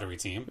be a lottery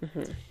team.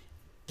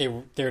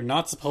 They're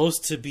not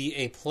supposed to be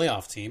a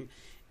playoff team.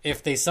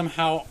 If they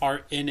somehow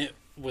are in it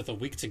with a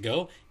week to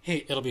go,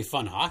 hey, it'll be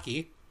fun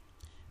hockey.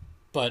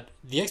 But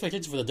the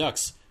expectations for the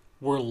Ducks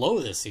were low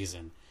this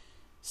season.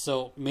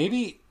 So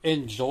maybe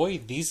enjoy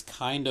these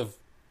kind of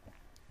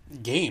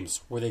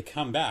games where they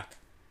come back.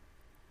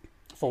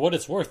 For what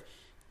it's worth,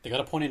 they got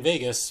a point in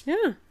Vegas.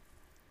 Yeah.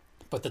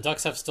 But the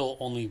Ducks have still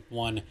only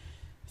won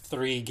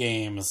 3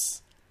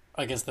 games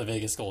against the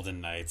Vegas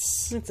Golden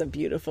Knights. That's a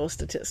beautiful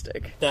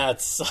statistic.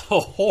 That's a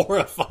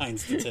horrifying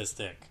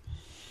statistic.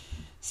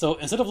 So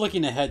instead of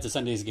looking ahead to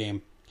Sunday's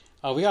game,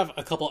 we have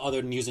a couple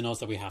other news and notes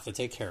that we have to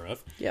take care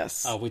of.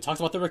 Yes. We talked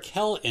about the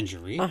Raquel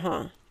injury.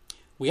 Uh-huh.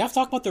 We have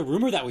talked about the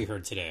rumor that we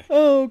heard today.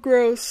 Oh,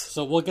 gross.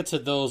 So we'll get to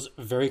those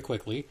very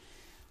quickly,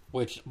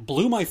 which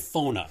blew my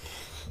phone up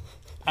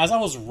as I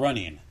was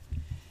running.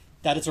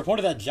 That it's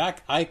reported that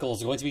Jack Eichel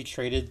is going to be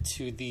traded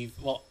to the...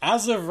 Well,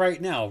 as of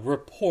right now,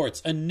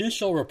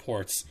 initial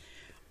reports,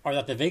 are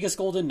that the Vegas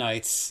Golden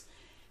Knights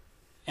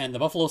and the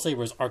Buffalo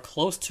Sabres are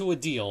close to a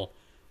deal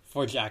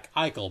for Jack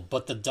Eichel,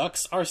 but the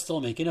Ducks are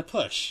still making a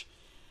push.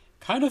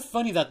 Kind of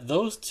funny that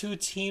those two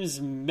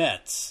teams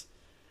met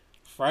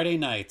Friday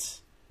night,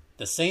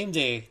 the same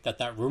day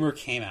that rumor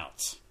came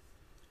out.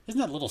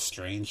 Isn't that a little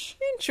strange?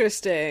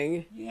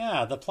 Interesting.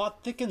 Yeah, the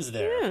plot thickens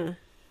there. Yeah.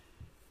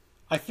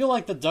 I feel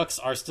like the Ducks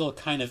are still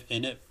kind of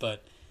in it,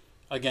 but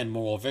again,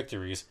 moral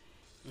victories.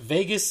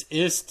 Vegas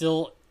is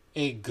still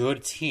a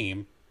good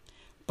team,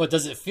 but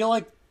does it feel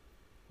like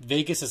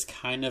Vegas is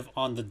kind of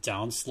on the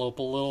downslope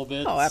a little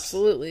bit? Oh,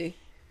 absolutely.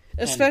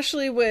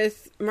 Especially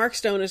with Mark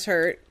Stone is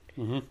hurt.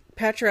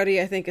 Pacioretty,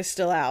 I think, is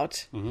still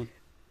out.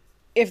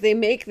 If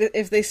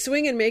they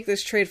swing and make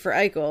this trade for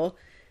Eichel,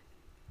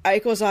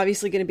 Eichel's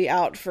obviously going to be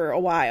out for a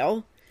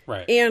while.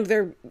 Right. And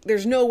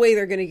there's no way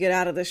they're going to get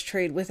out of this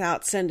trade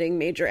without sending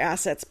major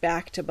assets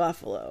back to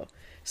Buffalo.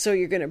 So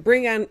you're going to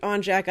bring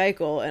on Jack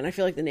Eichel, and I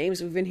feel like the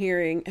names we've been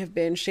hearing have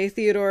been Shea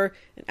Theodore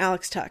and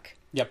Alex Tuck.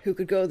 Yep. Who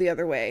could go the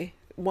other way.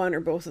 One or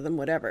both of them,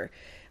 whatever.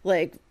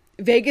 Like,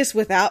 Vegas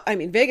without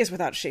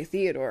Shea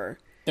Theodore.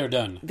 They're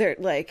done.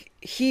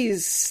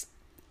 He's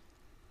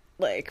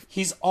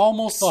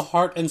almost the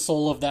heart and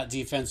soul of that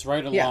defense,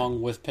 right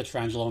along with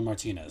Pietrangelo and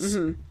Martinez.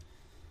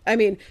 I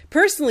mean,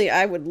 personally,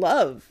 I would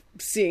love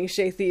seeing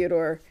Shea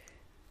Theodore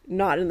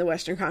not in the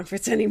Western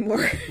Conference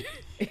anymore.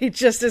 He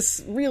just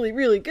is really,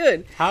 really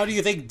good. How do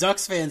you think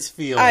Ducks fans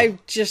feel? I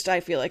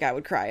feel like I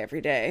would cry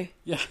every day.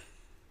 Yeah.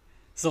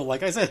 So,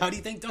 like I said, how do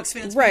you think Ducks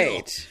fans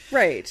feel?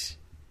 Right.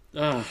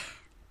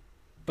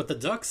 But the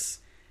Ducks,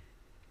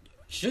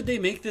 should they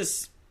make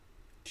this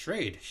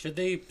trade? Should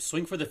they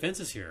swing for the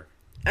fences here?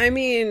 I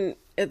mean,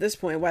 at this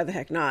point, why the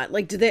heck not?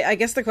 Like, I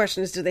guess the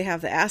question is, do they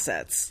have the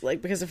assets?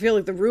 Like, because I feel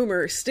like the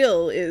rumor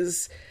still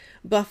is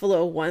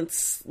Buffalo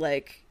wants,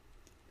 like,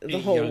 the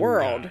whole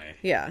world. Guy.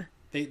 Yeah.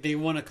 They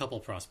won a couple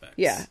prospects.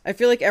 Yeah. I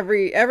feel like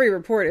every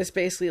report is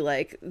basically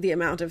like the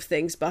amount of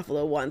things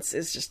Buffalo wants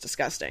is just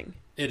disgusting.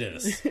 It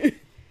is.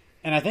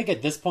 And I think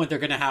at this point they're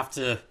going to have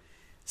to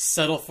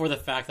settle for the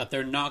fact that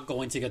they're not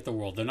going to get the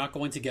world. They're not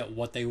going to get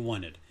what they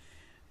wanted.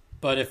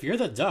 But if you're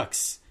the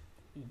Ducks,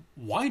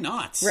 why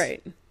not?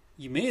 Right.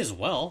 You may as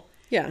well.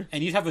 Yeah.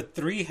 And you'd have a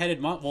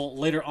three-headed,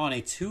 later on,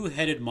 a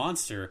two-headed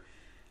monster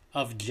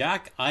of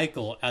Jack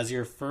Eichel as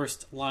your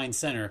first-line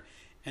center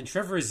and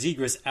Trevor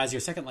Zegras as your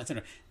second-line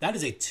center. That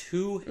is a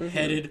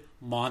two-headed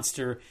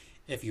monster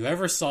if you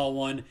ever saw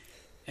one.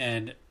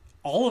 And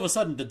all of a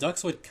sudden, the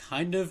Ducks would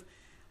kind of,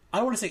 I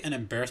don't want to say an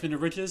embarrassment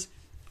of riches,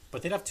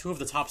 but they'd have two of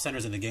the top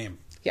centers in the game.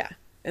 Yeah.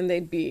 And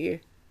they'd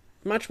be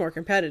much more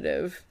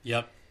competitive.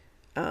 Yep.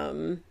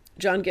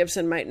 John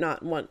Gibson might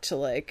not want to,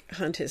 like,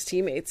 hunt his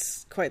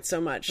teammates quite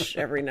so much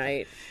every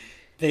night.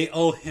 They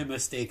owe him a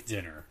steak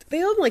dinner.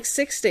 They owed him, like,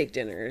 6 steak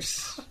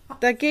dinners.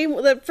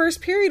 That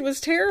first period was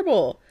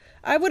terrible.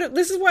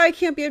 This is why I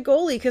can't be a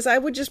goalie, because I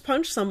would just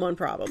punch someone,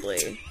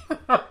 probably.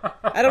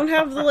 I don't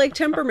have the, like,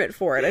 temperament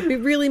for it. I'd be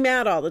really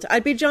mad all the time.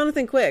 I'd be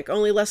Jonathan Quick,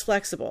 only less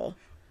flexible.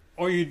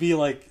 Or you'd be,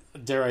 like,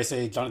 dare I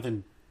say,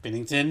 Jonathan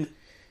Bennington.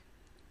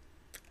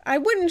 I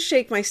wouldn't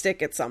shake my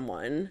stick at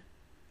someone.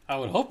 I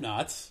would hope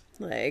not.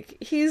 Like,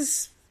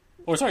 he's...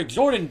 Or, sorry,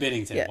 Jordan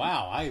Bennington. Yeah.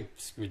 Wow, I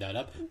screwed that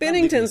up.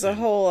 Bennington's a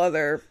whole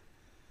other...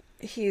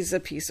 He's a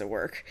piece of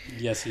work.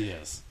 Yes, he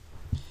is.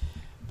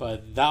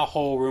 But that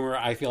whole rumor,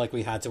 I feel like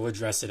we had to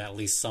address it at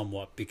least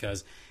somewhat,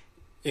 because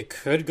it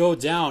could go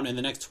down in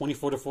the next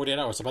 24 to 48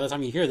 hours. So by the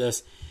time you hear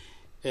this,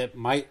 it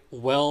might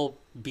well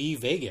be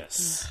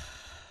Vegas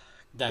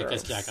that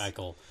gets Jack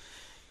Eichel.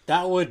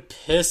 That would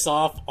piss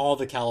off all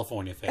the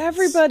California fans.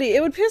 Everybody.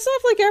 It would piss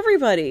off, like,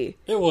 everybody.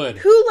 It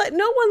would.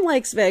 No one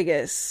likes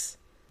Vegas.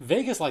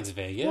 Vegas likes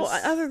Vegas. Well,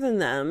 other than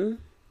them.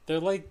 They're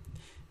like...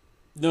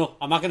 No,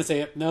 I'm not going to say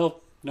it.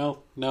 No. We're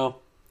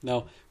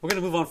going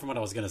to move on from what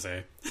I was going to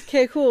say.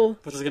 Okay, cool.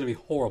 Which is going to be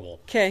horrible.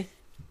 Okay.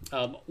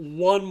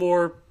 One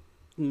more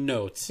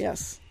note.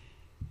 Yes.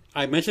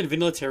 I mentioned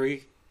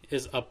Vinatieri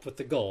is up with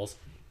the goals.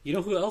 You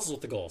know who else is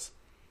with the goals?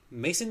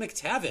 Mason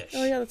McTavish.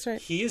 Oh, yeah, that's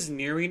right. He is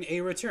nearing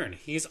a return.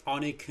 He's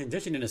on a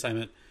conditioning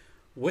assignment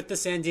with the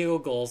San Diego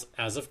Gulls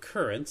as of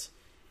current.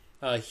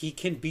 He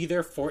can be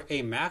there for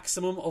a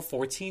maximum of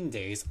 14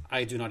 days.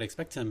 I do not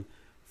expect him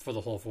for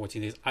the whole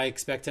 14 days. I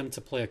expect him to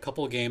play a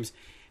couple of games,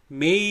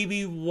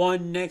 maybe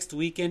one next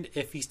weekend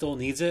if he still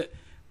needs it.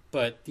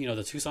 But,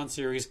 the Tucson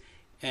series,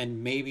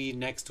 and maybe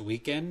next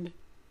weekend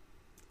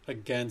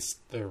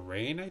against the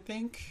Reign, I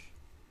think.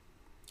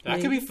 That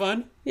could be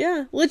fun.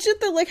 Yeah. Legit,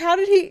 though, like, how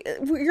did he...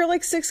 You're,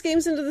 like, 6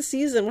 games into the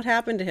season. What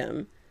happened to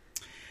him?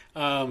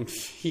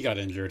 He got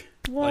injured.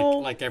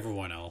 Well, like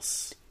everyone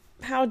else.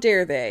 How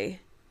dare they?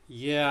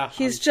 Yeah.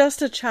 He's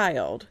just a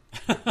child.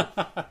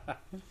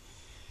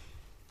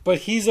 But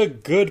he's a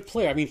good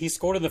player. I mean, he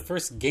scored in the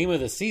first game of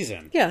the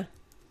season. Yeah.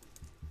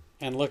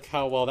 And look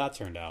how well that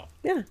turned out.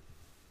 Yeah.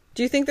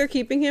 Do you think they're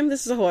keeping him?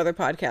 This is a whole other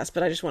podcast,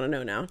 but I just want to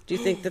know now. Do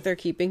you think that they're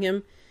keeping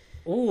him?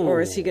 Ooh. Or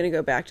is he going to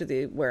go back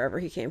to wherever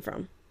he came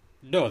from?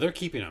 No, they're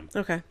keeping him.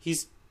 Okay.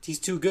 He's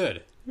too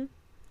good.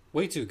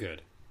 Way too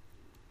good.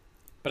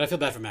 But I feel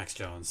bad for Max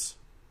Jones.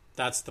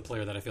 That's the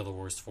player that I feel the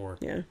worst for.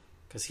 Yeah.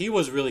 Because he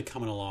was really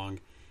coming along,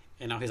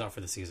 and now he's out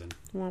for the season.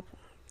 Well,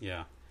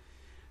 yeah.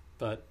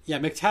 But, yeah,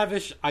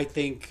 McTavish, I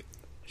think,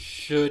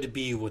 should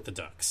be with the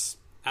Ducks.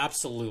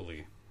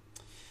 Absolutely.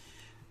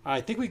 I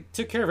think we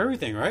took care of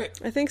everything, right?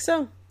 I think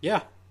so.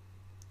 Yeah.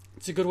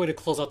 It's a good way to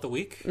close out the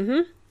week.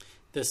 Mm-hmm.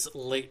 This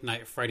late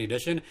night Friday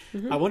edition.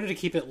 I wanted to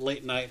keep it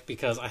late night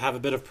because I have a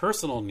bit of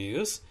personal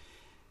news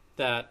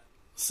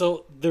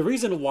so the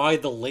reason why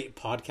the late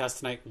podcast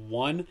tonight,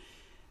 1,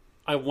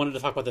 I wanted to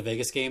talk about the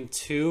Vegas game.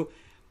 2,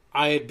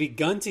 I had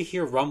begun to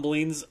hear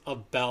rumblings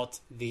about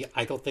the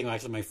Eichel thing.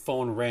 Actually, my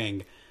phone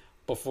rang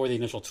before the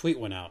initial tweet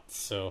went out.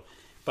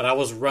 But I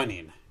was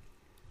running.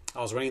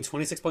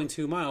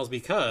 26.2 miles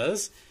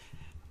because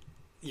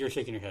you're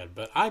shaking your head,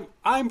 but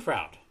I'm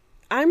proud.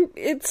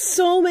 It's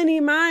so many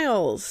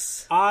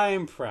miles.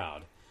 I'm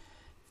proud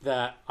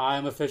that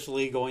I'm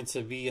officially going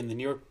to be in the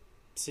New York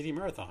City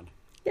Marathon.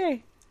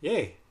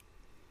 Yay.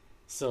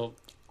 So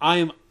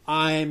I'm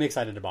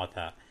excited about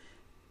that.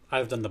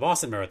 I've done the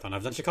Boston Marathon.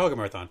 I've done Chicago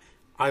Marathon.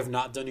 I've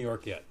not done New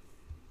York yet.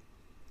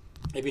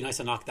 It'd be nice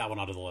to knock that one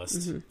out of the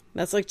list. Mm-hmm.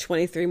 That's like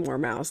 23 more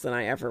miles than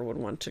I ever would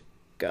want to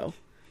go.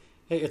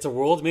 Hey, it's a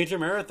world major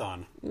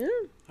marathon. Yeah.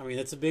 I mean,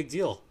 it's a big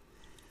deal.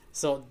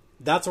 So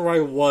that's where I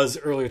was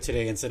earlier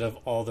today instead of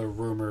all the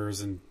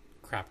rumors and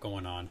crap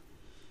going on.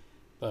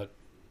 But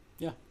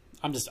yeah,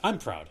 I'm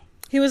proud.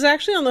 He was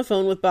actually on the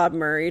phone with Bob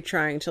Murray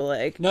trying to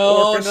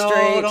No,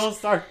 don't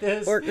start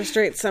this.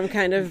 Orchestrate some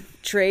kind of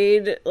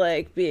trade,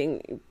 but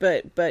you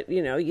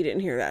didn't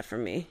hear that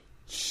from me.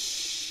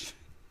 Shh.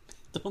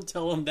 Don't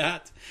tell him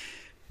that.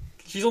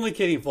 She's only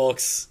kidding,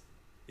 folks.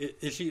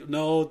 Is she?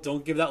 No,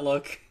 don't give that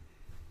look.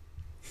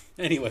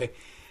 Anyway,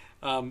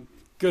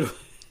 good.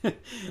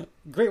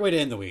 Great way to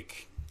end the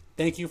week.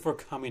 Thank you for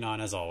coming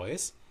on as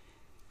always.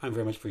 I'm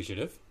very much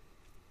appreciative.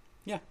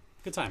 Yeah,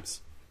 good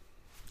times.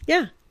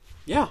 Yeah.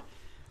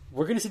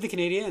 We're going to see the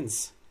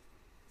Canadiens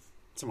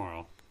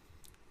tomorrow.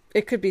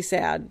 It could be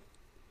sad.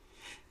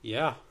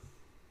 Yeah,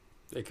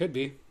 it could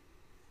be.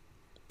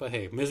 But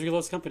hey, misery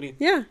loves company.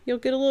 Yeah, you'll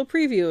get a little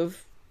preview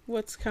of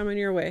what's coming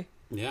your way.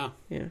 Yeah.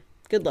 Yeah.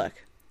 Good luck.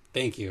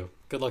 Thank you.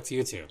 Good luck to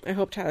you too. I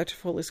hope Tyler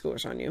Toffoli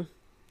scores on you.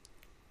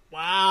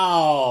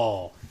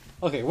 Wow.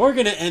 Okay, we're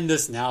gonna end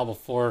this now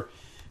before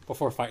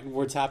fighting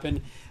words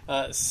happen.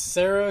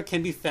 Sarah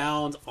can be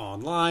found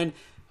online.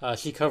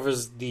 She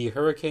covers the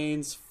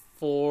hurricanes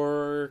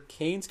for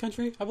Kane's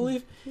Country, I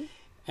believe. Mm-hmm.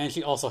 And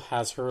she also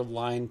has her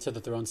Line to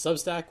the Throne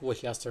Substack,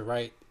 which she has to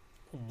write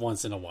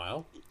once in a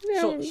while.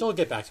 Yeah, she'll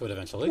get back to it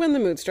eventually. When the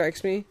mood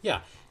strikes me.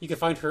 Yeah. You can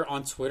find her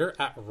on Twitter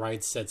at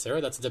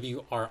WriteSaidSarah. That's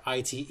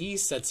WRITE,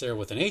 said Sarah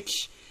with an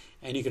H.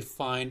 And you can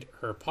find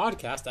her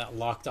podcast at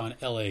Locked On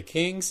LA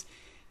Kings.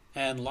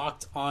 And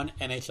Locked On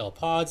NHL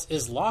Pods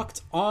is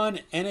Locked On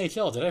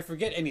NHL. Did I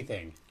forget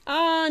anything?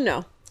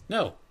 No.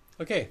 No.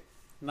 Okay.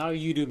 Now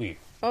you do me.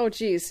 Oh,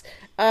 geez.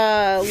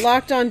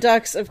 Locked On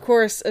Ducks, of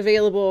course,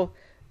 available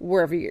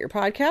wherever you get your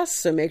podcasts,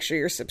 so make sure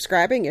you're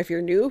subscribing. If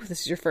you're new, if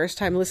this is your first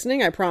time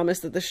listening, I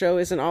promise that the show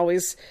isn't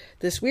always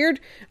this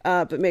weird,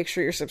 but make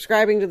sure you're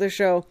subscribing to the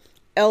show.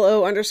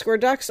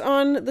 LO_Ducks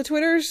on the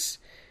Twitters.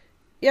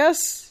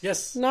 Yes?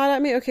 Yes. Not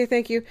at me? Okay,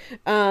 thank you.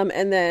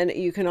 And then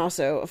you can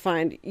also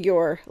find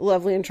your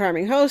lovely and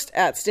charming host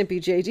at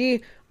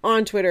StimpyJD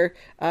on Twitter,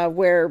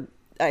 where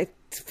I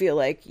feel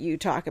like you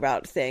talk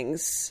about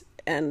things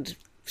and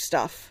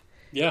stuff.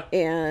 Yeah.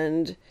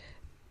 And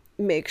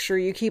make sure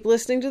you keep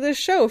listening to this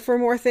show for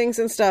more things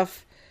and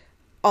stuff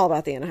all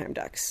about the Anaheim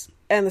Ducks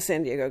and the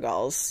San Diego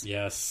Gulls.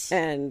 Yes.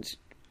 And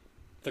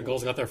the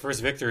Gulls got their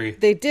first victory.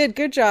 They did.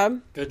 Good job.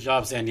 Good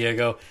job, San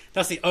Diego.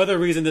 That's the other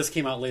reason this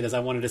came out late, is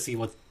I wanted to see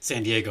what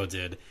San Diego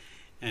did.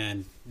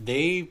 And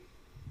they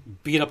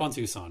beat up on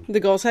Tucson. The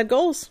Gulls had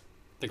goals.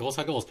 The Gulls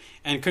had goals.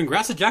 And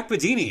congrats to Jack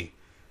Bedini.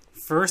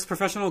 First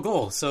professional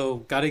goal. So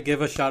got to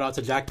give a shout out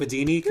to Jack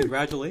Bedini.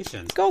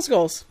 Congratulations.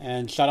 Goals.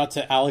 And shout out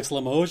to Alex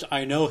Limoges.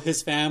 I know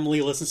his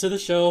family listens to the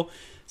show.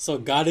 So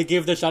got to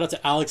give the shout out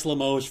to Alex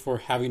Limoges for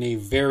having a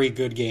very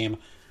good game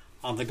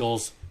on the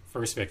Gulls'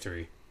 first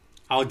victory.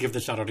 I'll give the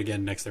shout out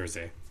again next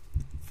Thursday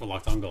for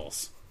Locked On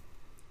Gulls.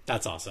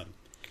 That's awesome.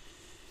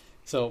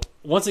 So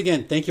once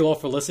again, thank you all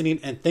for listening.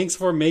 And thanks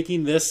for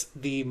making this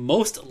the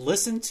most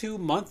listened to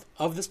month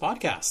of this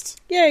podcast.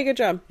 Yay, good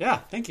job. Yeah,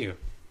 thank you.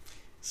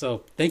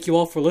 So, thank you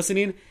all for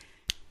listening.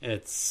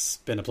 It's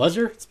been a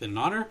pleasure. It's been an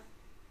honor.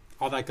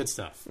 All that good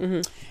stuff.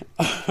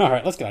 Mm-hmm. All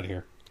right, let's get out of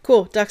here.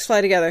 Cool. Ducks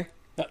fly together.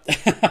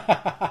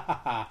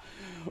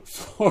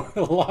 For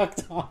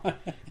Locked On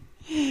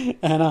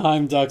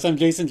Anaheim Ducks, I'm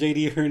Jason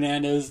J.D.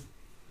 Hernandez.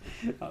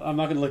 I'm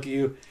not going to look at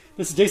you.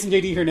 This is Jason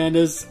J.D.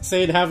 Hernandez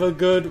saying have a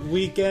good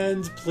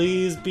weekend.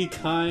 Please be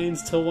kind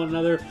to one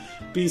another.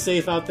 Be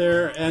safe out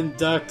there. And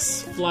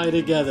Ducks fly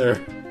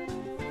together.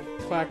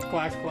 Quack,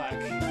 quack,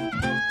 quack.